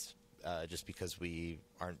distance, just because we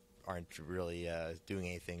aren't really doing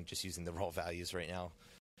anything, just using the raw values right now.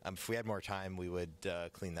 If we had more time, we would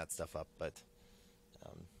clean that stuff up, but.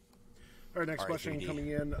 All right, next question Ri3D. coming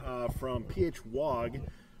in from PH Wog.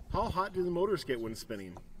 How hot do the motors get when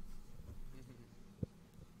spinning?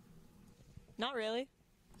 Not really.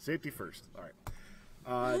 Safety first. All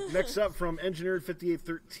right. Next up from Engineered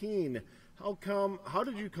 5813. How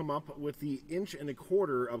did you come up with the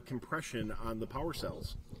 1.25" of compression on the power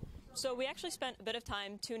cells? So we actually spent a bit of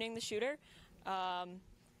time tuning the shooter.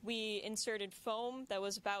 We inserted foam that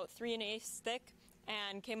was about 3 1/8 thick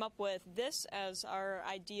and came up with this as our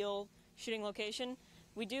ideal shooting location.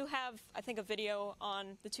 We do have, I think, a video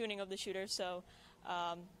on the tuning of the shooter, so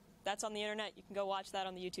that's on the internet. You can go watch that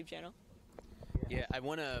on the YouTube channel. Yeah, I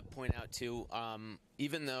want to point out too,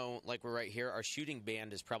 even though like we're right here, our shooting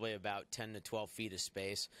band is probably about 10 to 12 feet of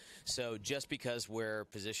space. So just because we're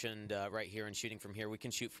positioned right here and shooting from here, we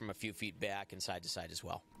can shoot from a few feet back and side to side as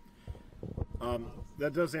well.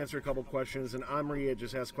 That does answer a couple questions, and Omri had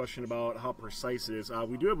just asked a question about how precise it is.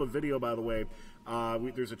 We do have a video, by the way.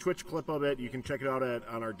 There's a Twitch clip of it. You can check it out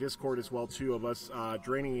on our Discord as well, too, of us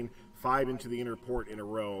draining 5 into the inner port in a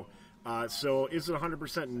row. So is it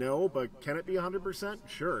 100% no, but can it be 100%?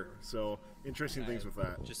 Sure. So interesting things with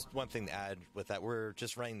that. Just one thing to add with that, we're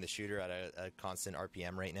just running the shooter at a constant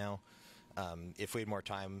RPM right now. If we had more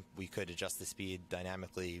time, we could adjust the speed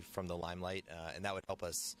dynamically from the limelight, and that would help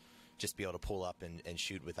us just be able to pull up and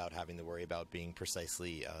shoot without having to worry about being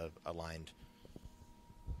precisely aligned.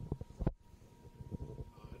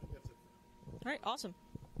 All right, awesome.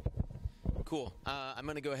 Cool. I'm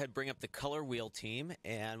going to go ahead and bring up the color wheel team,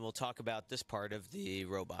 and we'll talk about this part of the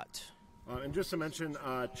robot. And just to mention,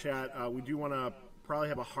 chat, we do want to probably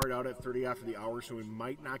have a hard out at 30 after the hour, so we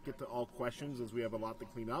might not get to all questions as we have a lot to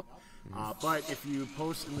clean up. But if you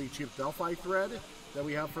post in the Chief Delphi thread that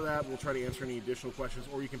we have for that, we'll try to answer any additional questions,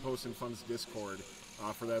 or you can post in Fun's Discord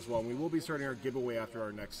for that as well. And we will be starting our giveaway after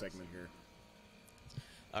our next segment here.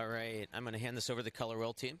 All right. I'm going to hand this over to the color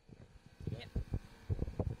wheel team.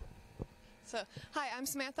 So, hi, I'm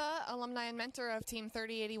Samantha, alumni and mentor of Team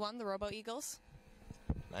 3081, the Robo Eagles.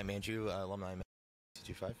 I'm Andrew, alumni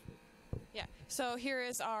 225. Yeah, so here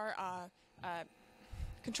is our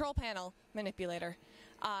control panel manipulator.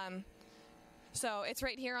 So it's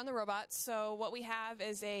right here on the robot. So what we have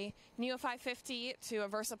is a Neo 550 to a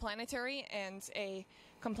Versa Planetary and a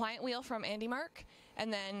compliant wheel from Andy Mark.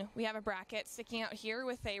 And then we have a bracket sticking out here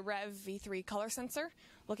with a Rev V3 color sensor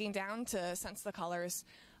looking down to sense the colors.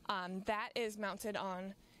 That is mounted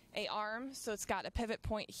on a arm, so it's got a pivot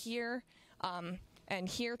point here and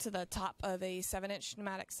here to the top of a 7-inch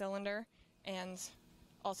pneumatic cylinder and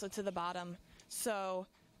also to the bottom. So,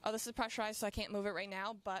 this is pressurized, so I can't move it right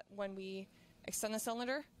now, but when we extend the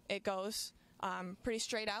cylinder, it goes pretty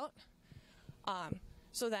straight out.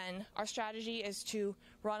 So then our strategy is to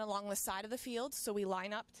run along the side of the field, so we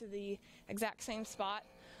line up to the exact same spot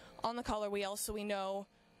on the color wheel so we know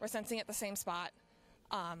we're sensing at the same spot.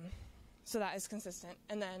 So that is consistent.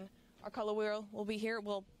 And then our color wheel will be here.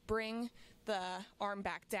 We'll bring the arm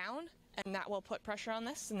back down, and that will put pressure on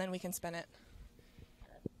this, and then we can spin it.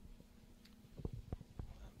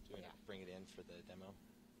 Do we bring it in for the demo?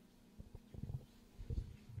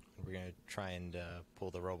 We're going to try and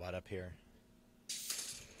pull the robot up here.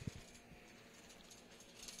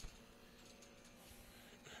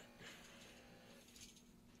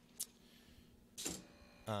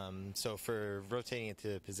 So for rotating it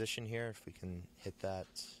to position here, if we can hit that.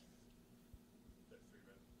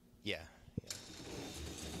 Yeah.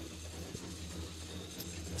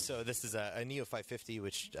 So this is a Neo 550,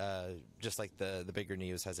 which just like the bigger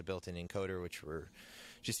Neos has a built-in encoder, which we're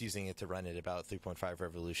just using it to run at about 3.5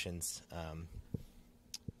 revolutions.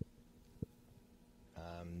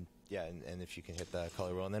 Yeah, and if you can hit the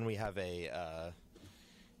color wheel. And then we have a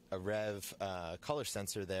Rev color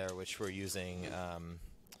sensor there, which we're using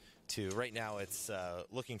right now it's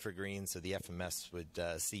looking for green, so the FMS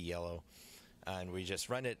would see yellow. And we just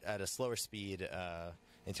run it at a slower speed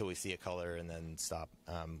until we see a color and then stop.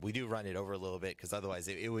 We do run it over a little bit because otherwise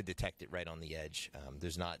it would detect it right on the edge.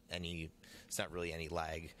 It's not really any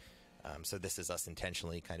lag. So this is us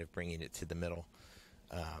intentionally kind of bringing it to the middle.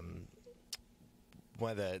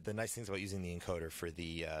 One of the nice things about using the encoder for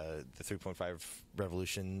the 3.5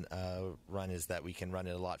 revolution run is that we can run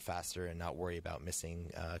it a lot faster and not worry about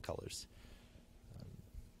missing colors.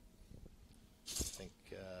 I think,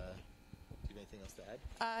 do you have anything else to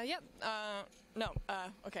add? Yep. No.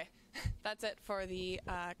 Okay. That's it for the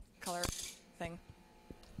color thing.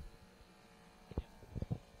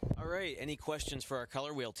 All right. Any questions for our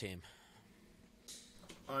color wheel team?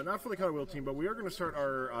 Not for the color wheel team, but we are going to start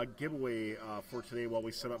our giveaway for today while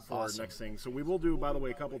we set up for our next thing. So we will do, by the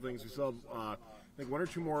way, a couple things. We still have, I think, 1 or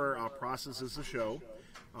 2 more processes to show.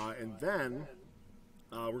 And then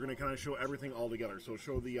we're going to kind of show everything all together. So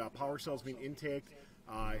show the power cells being intaked,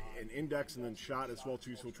 an index, and then shot as well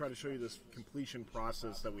too. So we'll try to show you this completion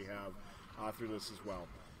process that we have through this as well.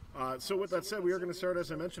 So with that said, we are going to start,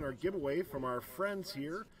 as I mentioned, our giveaway from our friends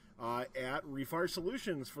here at Refire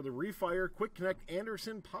Solutions for the Refire Quick Connect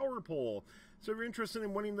Anderson Power Pole. So if you're interested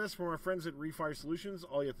in winning this from our friends at Refire Solutions,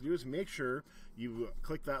 all you have to do is make sure you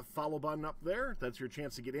click that follow button up there. That's your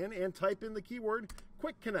chance to get in, and type in the keyword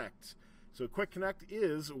Quick Connect. So Quick Connect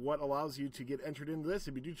is what allows you to get entered into this.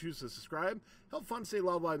 If you do choose to subscribe, help fund, stay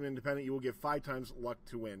loud, live, and independent, you will get 5 times luck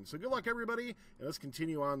to win. So good luck, everybody, and let's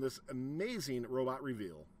continue on this amazing robot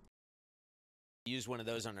reveal. Use one of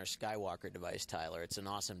those on our Skywalker device, Tyler. It's an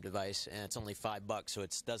awesome device, and it's only $5, so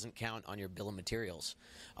it doesn't count on your bill of materials.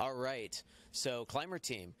 All right, so Climber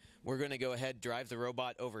Team, we're going to go ahead, drive the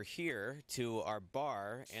robot over here to our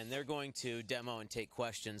bar, and they're going to demo and take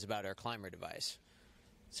questions about our Climber device.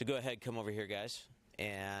 So go ahead, come over here, guys,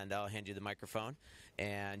 and I'll hand you the microphone,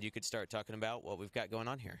 and you could start talking about what we've got going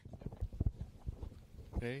on here.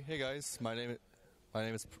 Hey guys, my name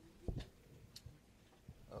is.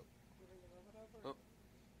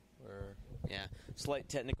 Yeah, slight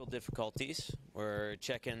technical difficulties. We're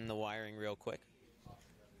checking the wiring real quick.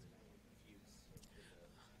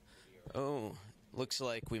 Oh, looks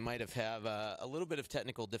like we might have a little bit of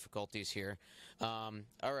technical difficulties here. All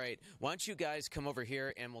right, why don't you guys come over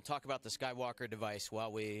here and we'll talk about the Skywalker device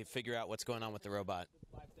while we figure out what's going on with the robot.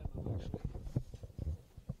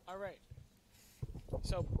 All right.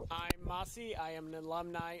 So I'm Masi. I am an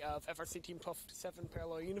alumni of FRC Team 1257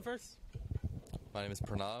 Parallel Universe. My name is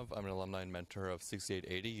Pranav. I'm an alumni and mentor of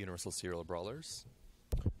 6880 Universal Serial Brawlers.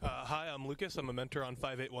 Hi, I'm Lucas. I'm a mentor on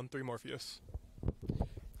 5813 Morpheus.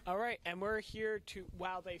 All right, and we're here to,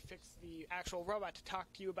 while they fix the actual robot, to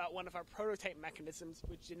talk to you about one of our prototype mechanisms,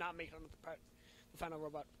 which did not make it on the final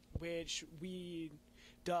robot, which we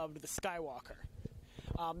dubbed the Skywalker.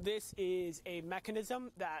 This is a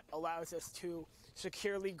mechanism that allows us to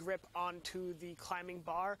securely grip onto the climbing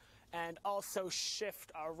bar and also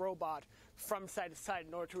shift our robot from side to side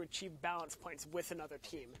in order to achieve balance points with another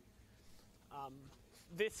team.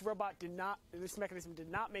 This mechanism did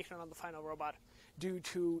not make it on the final robot due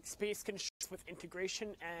to space constraints with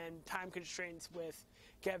integration and time constraints with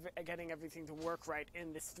getting everything to work right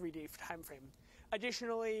in this 3-day time frame.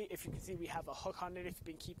 Additionally, if you can see, we have a hook on it if you've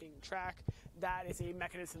been keeping track. That is a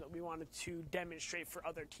mechanism that we wanted to demonstrate for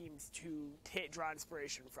other teams to draw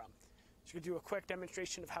inspiration from. So we'll do a quick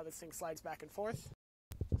demonstration of how this thing slides back and forth.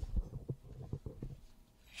 Okay,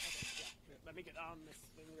 let me get on this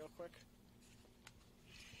thing real quick.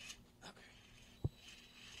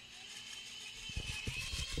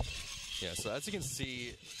 Yeah, so as you can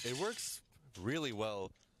see, it works really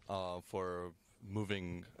well for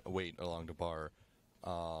moving weight along the bar.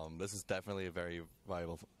 This is definitely a very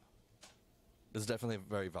viable.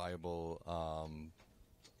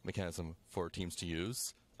 Mechanism for teams to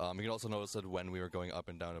use. You can also notice that when we were going up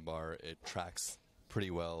and down a bar, it tracks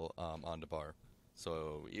pretty well on the bar.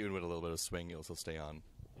 So even with a little bit of swing, it'll still stay on.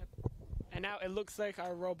 Yep. And now it looks like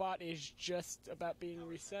our robot is just about being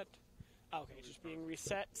reset. Okay, just being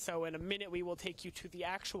reset. So in a minute, we will take you to the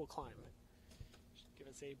actual climb. Just give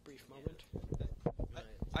us a brief moment.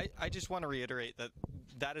 I just want to reiterate that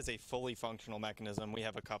that is a fully functional mechanism. We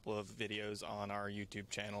have a couple of videos on our YouTube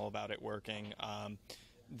channel about it working.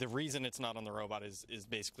 The reason it's not on the robot is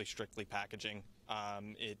basically strictly packaging.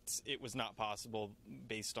 It was not possible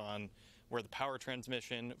based on where the power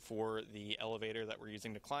transmission for the elevator that we're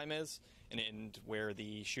using to climb is and where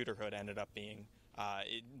the shooter hood ended up being.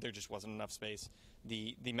 There just wasn't enough space.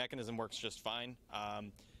 The mechanism works just fine.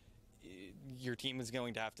 Your team is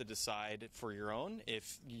going to have to decide for your own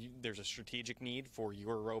if there's a strategic need for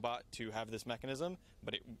your robot to have this mechanism,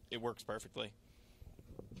 but it works perfectly.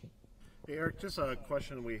 Hey Eric, just a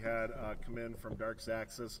question we had come in from Dark's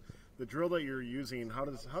Axis. The drill that you're using, how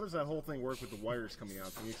does that whole thing work with the wires coming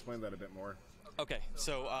out? Can you explain that a bit more? Okay,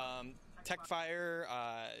 so TechFire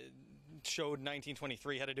showed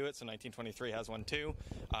 1923 how to do it, so 1923 has one too.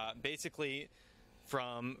 Basically,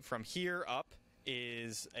 from here up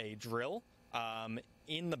is a drill.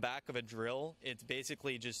 In the back of a drill, it's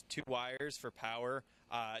basically just 2 wires for power.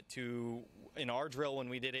 In our drill, when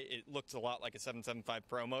we did it, it looked a lot like a 775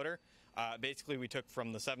 Pro motor. Basically, we took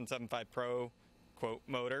from the 775 Pro quote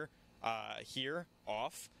motor here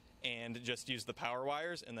off and just used the power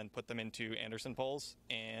wires and then put them into Anderson poles.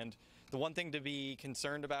 And the one thing to be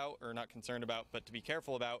concerned about, or not concerned about, but to be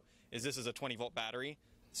careful about, is this is a 20-volt battery.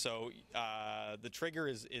 So the trigger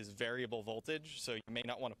is variable voltage, so you may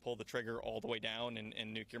not want to pull the trigger all the way down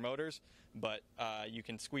and nuke your motors, but you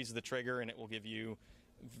can squeeze the trigger and it will give you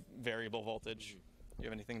variable voltage. you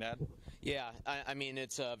have anything to add? Yeah, I mean,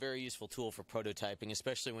 it's a very useful tool for prototyping,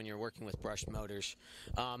 especially when you're working with brushed motors.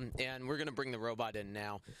 And we're going to bring the robot in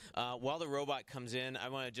now. While the robot comes in, I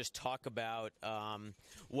want to just talk about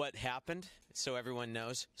what happened so everyone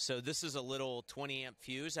knows. So this is a little 20-amp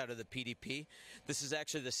fuse out of the PDP. This is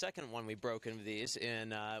actually the second one we broke of these,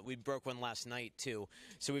 and we broke one last night, too.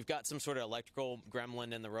 So we've got some sort of electrical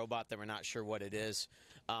gremlin in the robot that we're not sure what it is.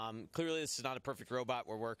 Clearly, this is not a perfect robot.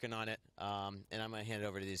 We're working on it, and I'm going to hand it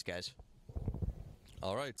over to these guys.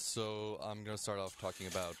 All right, so I'm going to start off talking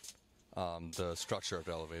about the structure of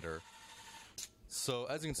the elevator. So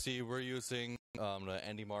as you can see, we're using the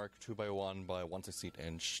AndyMark 2x1 by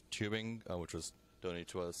 1/16" tubing, which was donated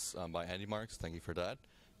to us by AndyMark. Thank you for that.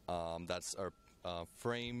 That's our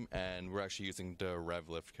frame, and we're actually using the Rev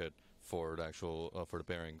lift kit for the actual for the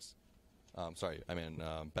bearings.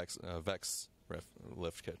 Vex Rev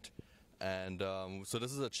lift kit. And so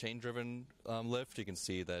this is a chain-driven lift. You can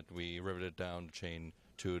see that we riveted down the chain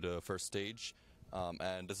to the first stage.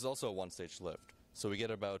 And this is also a one-stage lift. So we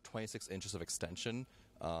get about 26 inches of extension.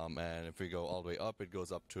 And if we go all the way up, it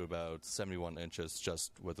goes up to about 71 inches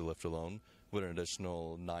just with the lift alone, with an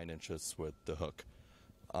additional 9 inches with the hook.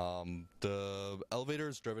 The elevator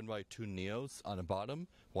is driven by 2 Neos on the bottom,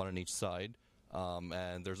 one on each side.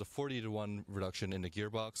 And there's a 40-to-1 reduction in the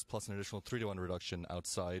gearbox, plus an additional 3-to-1 reduction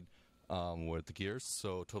outside with the gears,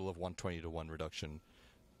 so a total of 120-to-1 reduction.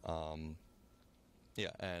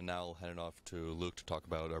 Yeah, and now I'll hand it off to Luke to talk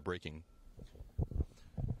about our braking.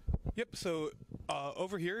 Yep, so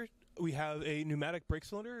over here we have a pneumatic brake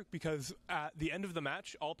cylinder because at the end of the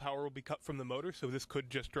match, all power will be cut from the motor, so this could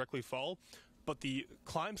just directly fall. But the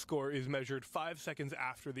climb score is measured 5 seconds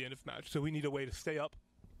after the end of the match, so we need a way to stay up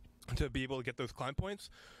to be able to get those climb points.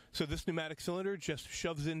 So this pneumatic cylinder just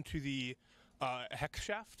shoves into the hex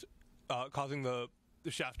shaft, causing the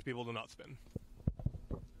shaft to be able to not spin.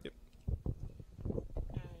 Yep.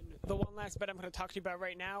 And the one last bit I'm going to talk to you about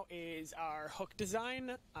right now is our hook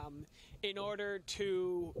design. In order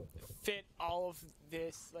to fit all of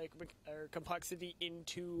this complexity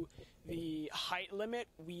into the height limit,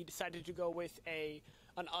 we decided to go with an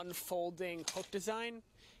unfolding hook design.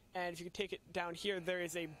 And if you could take it down here, there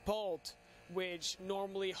is a bolt which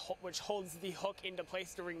holds the hook into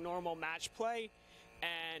place during normal match play.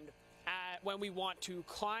 And when we want to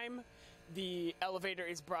climb, the elevator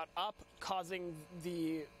is brought up, causing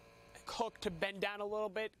the hook to bend down a little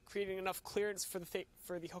bit, creating enough clearance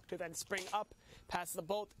for the hook to then spring up past the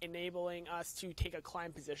bolt, enabling us to take a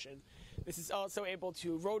climb position. This is also able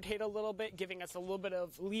to rotate a little bit, giving us a little bit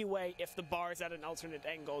of leeway if the bar is at an alternate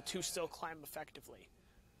angle to still climb effectively.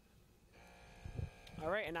 All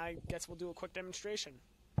right, and I guess we'll do a quick demonstration.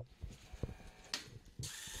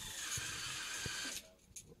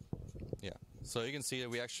 Yeah, so you can see that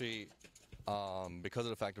we actually, because of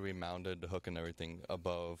the fact that we mounted the hook and everything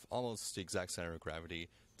above almost the exact center of gravity,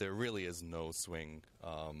 there really is no swing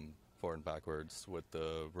forward and backwards with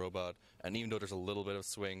the robot. And even though there's a little bit of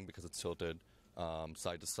swing because it's tilted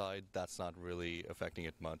side to side, that's not really affecting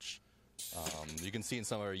it much. You can see in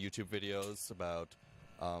some of our YouTube videos about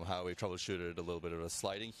how we troubleshooted a little bit of a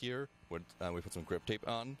sliding here. We put some grip tape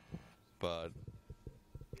on, but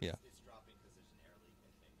yeah. It's dropping because there's an air leak,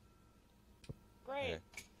 I think. Great.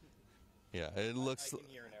 Yeah, it looks. I can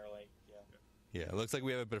hear an air leak. Yeah, it looks like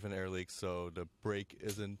we have a bit of an air leak, so the brake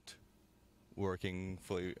isn't working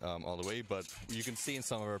fully all the way. But you can see in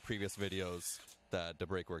some of our previous videos that the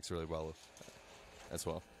brake works really well as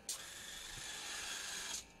well.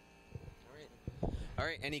 All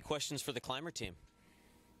right, any questions for the climber team?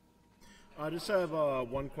 I just have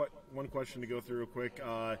one question to go through real quick.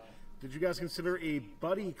 Did you guys consider a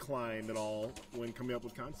buddy climb at all when coming up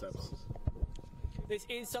with concepts? This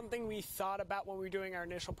is something we thought about when we were doing our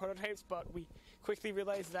initial prototypes, but we quickly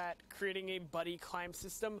realized that creating a buddy climb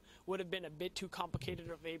system would have been a bit too complicated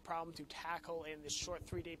of a problem to tackle in this short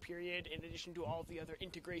 3-day period. In addition to all of the other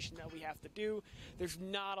integration that we have to do, there's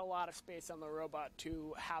not a lot of space on the robot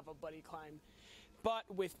to have a buddy climb. But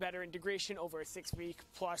with better integration over a 6-week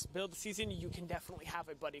plus build season, you can definitely have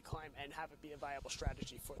a buddy climb and have it be a viable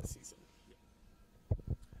strategy for the season.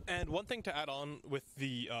 And one thing to add on with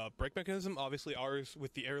the brake mechanism, obviously ours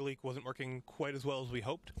with the air leak wasn't working quite as well as we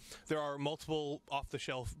hoped. There are multiple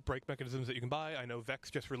off-the-shelf brake mechanisms that you can buy. I know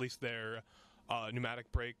Vex just released their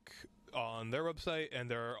pneumatic brake on their website, and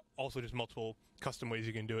there are also just multiple custom ways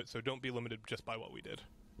you can do it, so don't be limited just by what we did.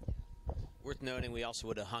 Worth noting, we also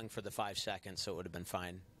would have hung for the 5 seconds, so it would have been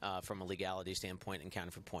fine from a legality standpoint and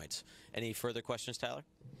counted for points. Any further questions, Tyler?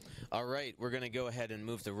 All right, we're going to go ahead and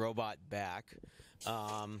move the robot back.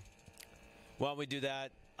 While we do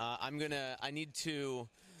that, I need to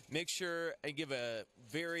make sure I give a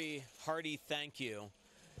very hearty thank you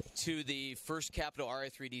to the First Capital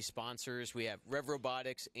Ri3D sponsors. We have Rev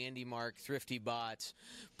Robotics, Andy Mark, Thrifty Bots,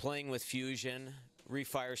 Playing with Fusion,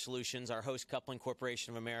 Refire Solutions, our host Coupling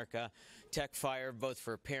Corporation of America, TechFire, both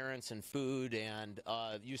for parents and food and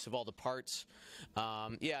use of all the parts.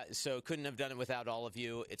 Yeah, so couldn't have done it without all of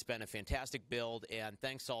you. It's been a fantastic build, and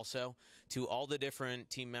thanks also to all the different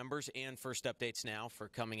team members and First Updates Now for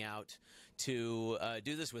coming out to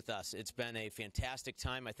do this with us. It's been a fantastic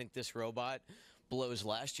time. I think this robot blows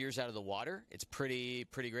last year's out of the water. It's pretty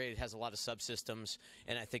great. It has a lot of subsystems,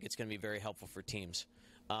 and I think it's going to be very helpful for teams.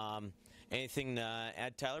 Anything to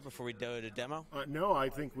add, Tyler, before we go to demo? No, I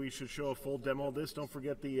think we should show a full demo of this. Don't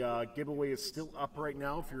forget the giveaway is still up right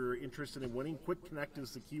now if you're interested in winning. Quick Connect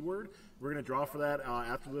is the keyword. We're going to draw for that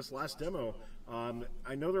after this last demo.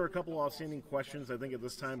 I know there are a couple of outstanding questions. I think at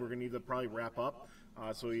this time we're going to need to probably wrap up.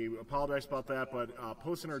 So we apologize about that, but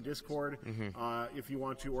post in our Discord if you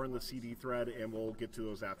want to, or in the CD thread, and we'll get to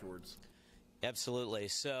those afterwards. Absolutely.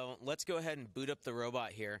 So let's go ahead and boot up the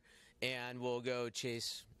robot here, and we'll go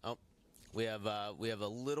chase. Oh, we have a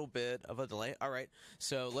little bit of a delay. All right.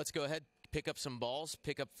 So let's go ahead, pick up some balls,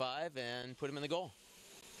 pick up 5, and put them in the goal.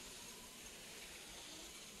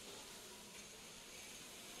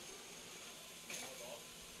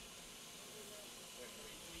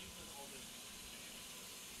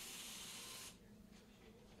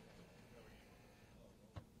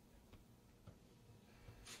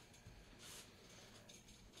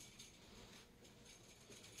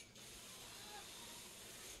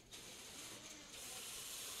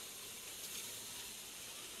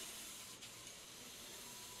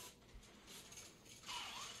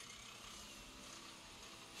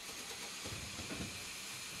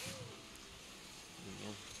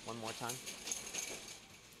 One more time.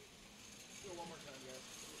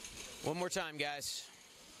 One more time, guys.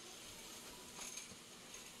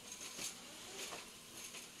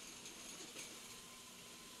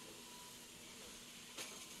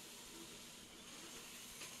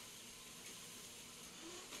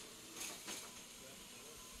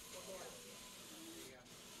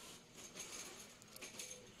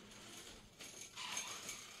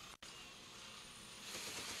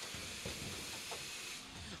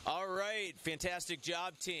 All right, fantastic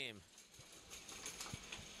job, team.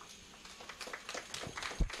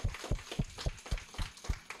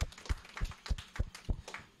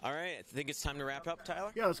 All right, I think it's time to wrap up,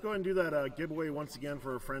 Tyler. Yeah, let's go ahead and do that giveaway once again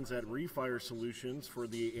for our friends at Refire Solutions for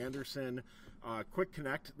the Anderson Quick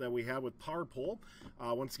Connect that we have with PowerPole.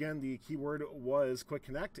 Once again, the keyword was Quick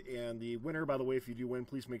Connect, and the winner, by the way, if you do win,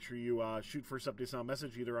 please make sure you shoot First Updates Now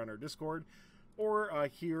message either on our Discord or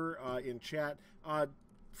here in chat.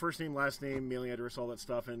 First name, last name, mailing address, all that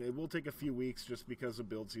stuff, and it will take a few weeks just because of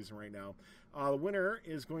build season right now. The winner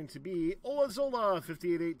is going to be Olazola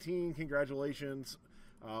 5818. Congratulations.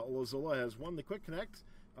 Olazola has won the Quick Connect,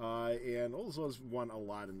 and Olazola's won a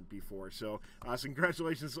lot before. So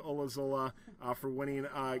congratulations to Olazola for winning.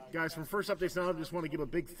 Guys, from First Updates Now, I just want to give a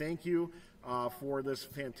big thank you for this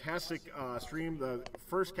fantastic stream. The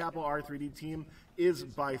First Capital Ri3D team is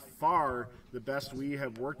by far the best we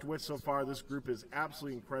have worked with so far. This group is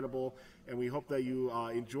absolutely incredible, and we hope that you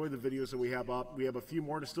enjoy the videos that we have up. We have a few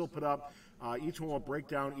more to still put up. Each one will break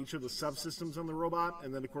down each of the subsystems on the robot,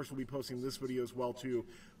 and then, of course, we'll be posting this video as well, too.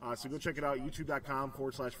 So go check it out,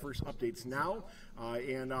 youtube.com/First Updates Now.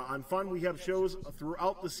 And on Fun, we have shows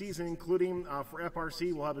throughout the season, including for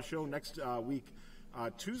FRC. We'll have a show next week.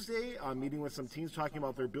 Tuesday, meeting with some teams talking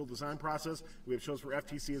about their build design process. We have shows for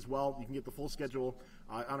FTC as well. You can get the full schedule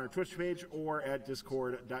on our Twitch page or at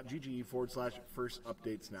discord.gg/First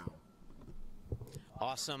Updates Now.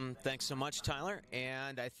 Awesome. Thanks so much, Tyler.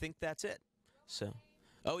 And I think that's it. So,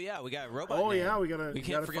 oh yeah, we got a robot. Oh name. yeah, we can't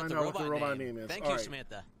gotta forget find the out robot what the robot name is. Thank All you, right.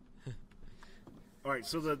 Samantha. All right,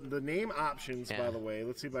 so the name options, Yeah. by the way,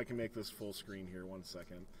 let's see if I can make this full screen here. 1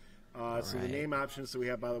 second. So the right. name options that we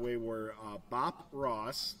have, by the way, were Bop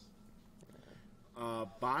Ross,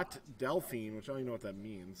 Bot Delphine, which I don't even know what that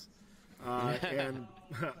means, and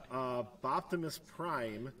Boptimus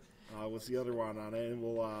Prime was the other one on it, and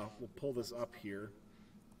we'll pull this up here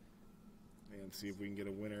and see if we can get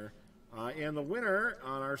a winner. And the winner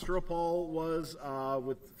on our straw poll was,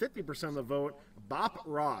 with 50% of the vote, Bop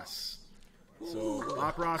Ross. So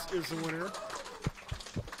Bop Ross is the winner.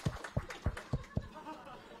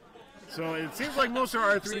 So it seems like most of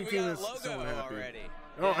our R3D team is somewhat happy. Already.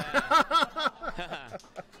 Oh. Yeah.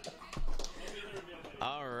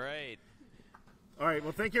 All right. All right.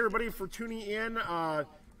 Well, thank you everybody for tuning in.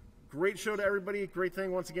 Great show to everybody. Great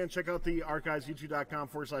thing. Once again, check out the archives,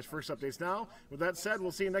 youtube.com/First Updates Now. With that said,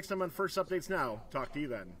 we'll see you next time on First Updates Now. Talk to you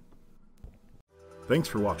then. Thanks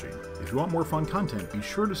for watching. If you want more fun content, be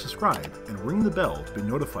sure to subscribe and ring the bell to be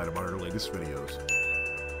notified about our latest videos.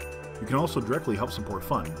 You can also directly help support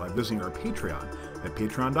Fun by visiting our Patreon at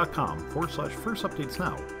patreon.com/First Updates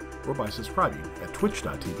Now or by subscribing at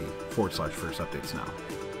twitch.tv/First Updates Now.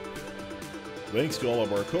 Thanks to all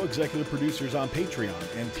of our co-executive producers on Patreon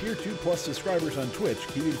and Tier 2 Plus subscribers on Twitch,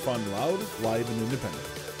 keeping Fun loud, live, and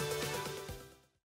independent.